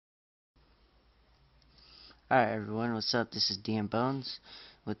Alright everyone, what's up? This is DM Bones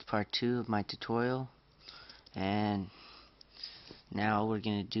with part 2 of my tutorial, and now we're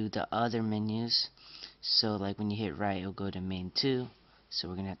going to do the other menus. So like when you hit right, it'll go to main 2, so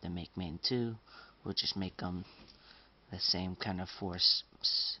we're going to have to make main 2. We'll just make them the same kind of four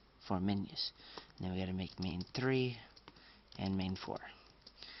menus. And then we got to make main 3 and main 4.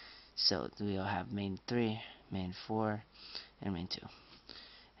 So we'll have main 3, main 4, and main 2.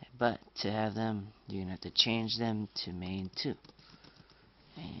 But to have them, you're going to have to change them to main 2.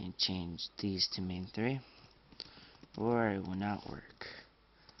 And change these to main 3, or it will not work.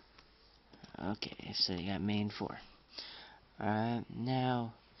 Okay, so you got main 4. Alright,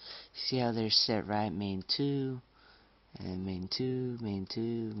 now, see how they're set right? Main 2, and main 2, main 2,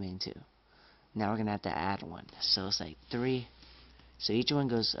 main 2. Now we're going to have to add one. So it's like 3. So each one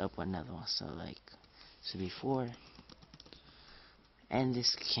goes up one another one. So like, this will be 4. And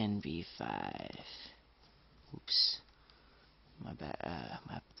this can be 5. Oops. My bad,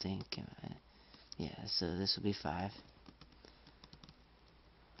 my thinking. Yeah, so this will be 5.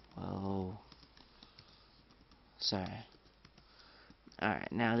 Whoa. Sorry. Alright,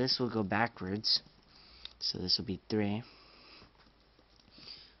 now this will go backwards. So this will be 3.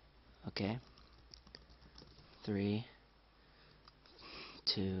 Okay. 3,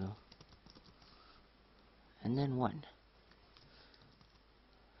 2, and then 1.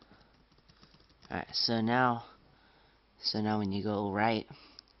 Alright, so now when you go right,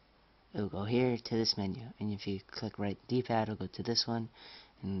 it'll go here to this menu. And if you click right D-pad, it'll go to this one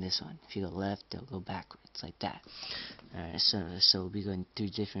and this one. If you go left, it'll go backwards, like that. Alright, so we'll be going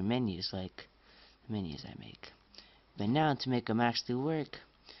through different menus, like the menus I make. But now, to make them actually work,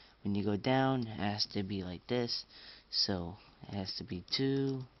 when you go down, it has to be like this. So it has to be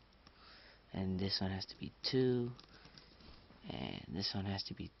 2, and this one has to be 2, and this one has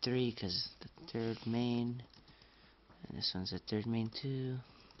to be 3 because the third main, and this one's the third main 2,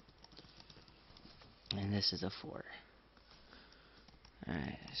 and this is a 4.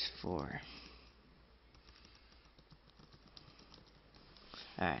 Alright, it's 4.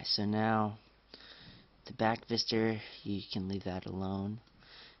 Alright, so now the back vista, you can leave that alone.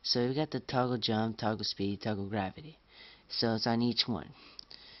 So we got the toggle jump, toggle speed, toggle gravity. So it's on each one.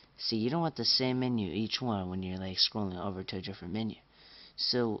 See, you don't want the same menu each one when you're like scrolling over to a different menu.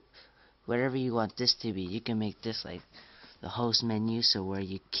 So whatever you want this to be, you can make this like the host menu, so where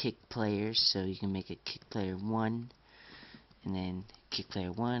you kick players. So you can make it kick player 1, and then kick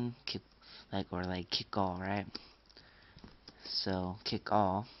player 1, kick or kick all, right? So kick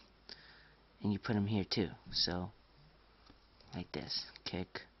all, and you put them here too. So like this,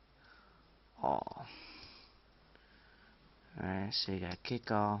 kick all. Alright, so you got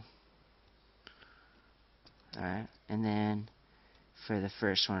kick all. Alright, and then for the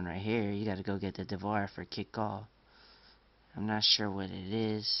first one right here, you gotta go get the devar for kick all. I'm not sure what it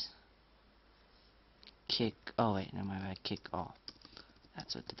is. Kick, oh wait, no, my bad, kick all.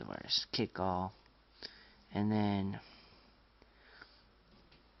 That's what the devar is, kick all. And then,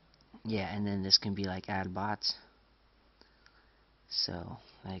 yeah, and then this can be like add bots. So,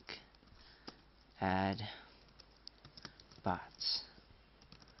 like, add bots.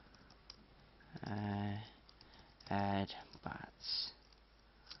 Add bots.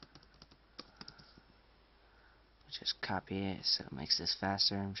 Just copy it so it makes this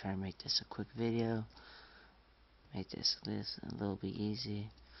faster. I'm trying to make this a quick video. Make this a little bit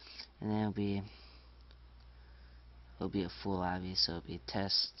easy. And then it'll be a full lobby, so it'll be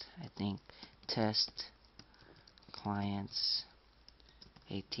test, I think, test clients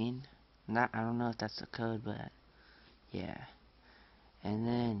 18. I don't know if that's the code, but yeah. And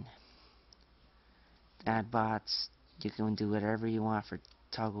then add bots. You can do whatever you want for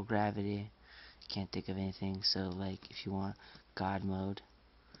toggle gravity. Can't think of anything. So like if you want God mode,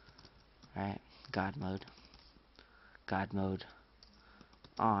 right? God mode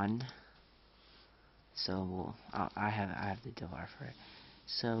on. So I have the devar for it.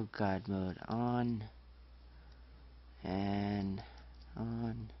 So God mode on, and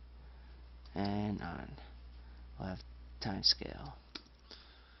on, and on. We'll have time scale.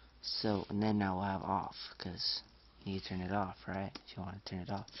 So, and then now we'll have off, because you need to turn it off, right? If you want to turn it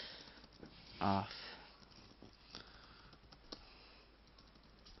off. Off.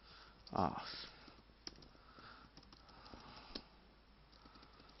 Off.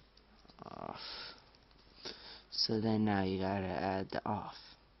 Off. So then now you gotta add the off.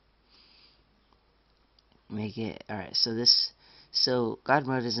 Make it, alright, so God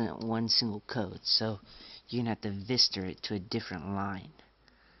mode isn't one single code, so you're gonna have to vista it to a different line.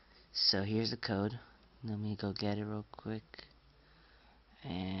 So here's the code. Let me go get it real quick.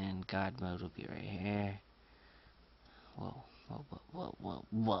 And God mode will be right here. Whoa, whoa, whoa, whoa,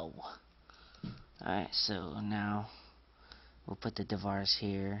 whoa, whoa. Alright, so now we'll put the devars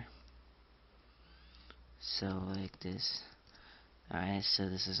here. So like this. Alright, so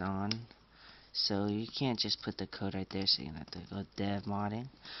this is on. So you can't just put the code right there, so you're gonna have to go dev modding.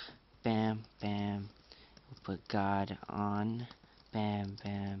 Bam, bam. We'll put God on. Bam,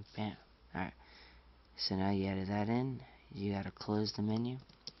 bam, bam. Alright. So now you added that in. You gotta close the menu.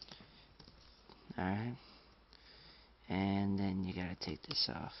 Alright. And then you gotta take this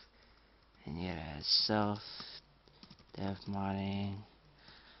off. And you gotta add self, dev modding,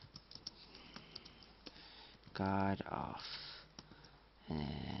 God off.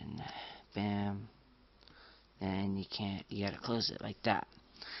 And bam. And you gotta close it like that.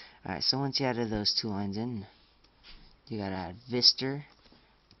 Alright, so once you added those two lines in, you gotta add Vister,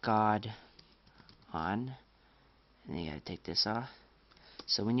 God on. And then you gotta take this off.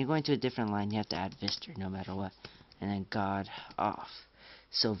 So when you're going to a different line, you have to add Vister no matter what. And then God off.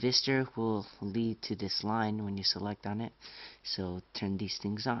 So Vister will lead to this line when you select on it. So turn these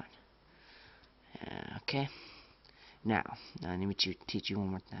things on. Okay. Now let me teach you one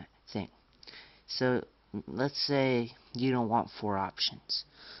more thing. So let's say you don't want 4 options.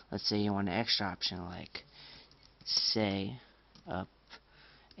 Let's say you want an extra option, like say up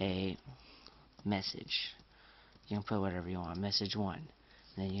a message. You can put whatever you want. Message 1. And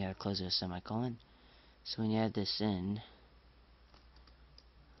then you gotta close it with a semicolon. So when you add this in,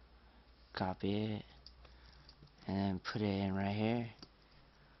 copy it, and then put it in right here.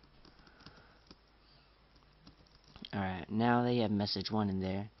 Alright, now that you have message 1 in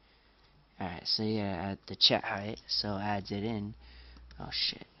there, alright, so you gotta add the chat height, so adds it in. Oh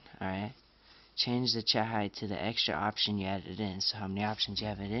shit. Alright, change the chat height to the extra option you added in. So how many options you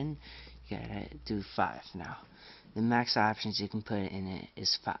have it in, you gotta do 5 now. The max options you can put in it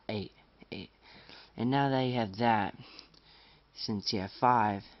is 8. And now that you have that, since you have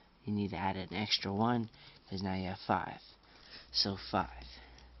 5, you need to add an extra 1, because now you have 5. So 5.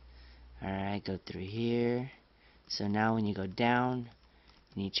 Alright, go through here. So now when you go down,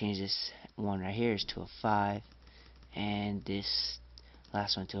 you need to change this one right here is to a 5, and this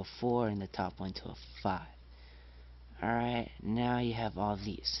last one to a 4, and the top one to a 5. Alright, now you have all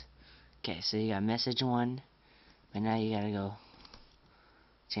these. Okay, so you got message 1, but now you gotta go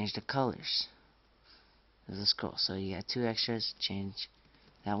change the colors. There's a scroll. So you got 2 extras, change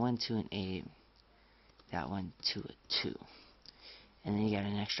that one to an 8, that one to a 2. And then you got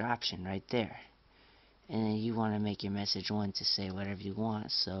an extra option right there. And then you want to make your message 1 to say whatever you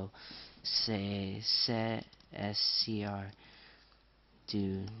want. So say set scr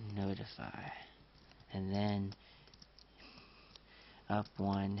do notify. And then up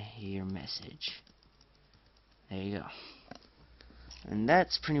 1 your message. There you go. And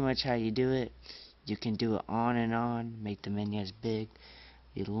that's pretty much how you do it. You can do it on and on, make the menu as big.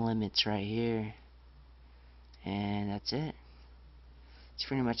 Your limits right here. And that's it. It's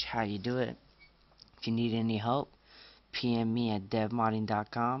pretty much how you do it. If you need any help, PM me at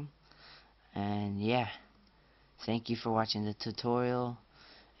devmodding.com. And yeah, thank you for watching the tutorial.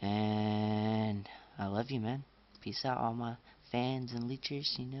 And I love you, man. Peace out, all my fans and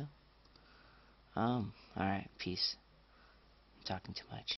leechers, you know. Alright, peace. I'm talking too much.